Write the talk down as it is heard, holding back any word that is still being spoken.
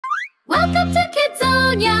Welcome to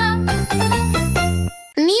KidsZonia!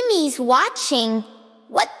 Mimi's watching.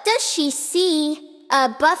 What does she see? A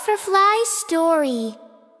butterfly story.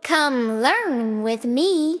 Come learn with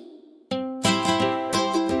me.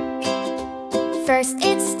 First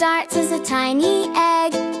it starts as a tiny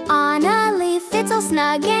egg. On a leaf it's all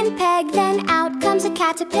snug and pegged. Then out comes a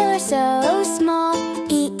caterpillar so small,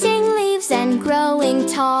 eating leaves and growing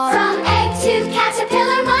tall. From egg to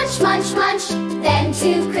caterpillar, munch, munch, munch. Then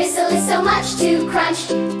to chrysalis, so much to crunch.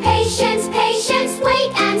 Patience, patience,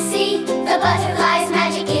 wait and see. The butterfly's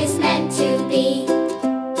magic is meant to be.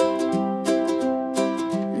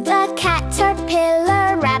 The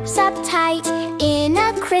caterpillar wraps up tight in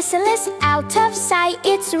a chrysalis, out of sight.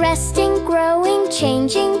 It's resting, growing,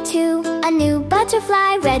 changing to a new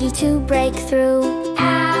butterfly ready to break through.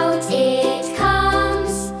 Out it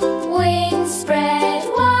comes, wings spread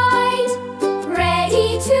wide,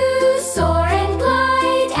 ready to soar and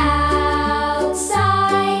glide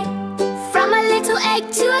outside. From a little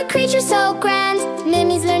egg to a creature so grand,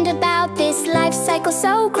 Mimi's learned about this life cycle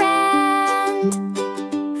so grand.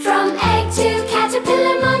 From egg to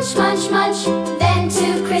caterpillar, munch, munch, munch. Then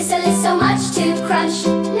to chrysalis, so much to crunch.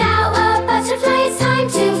 Now a butterfly, it's time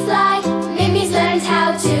to fly. Mimi's learned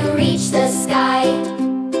how to reach the sky.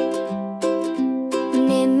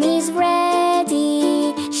 Mimi's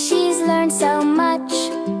ready, she's learned so much.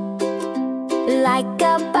 Like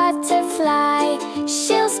a butterfly,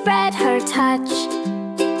 she'll spread her touch.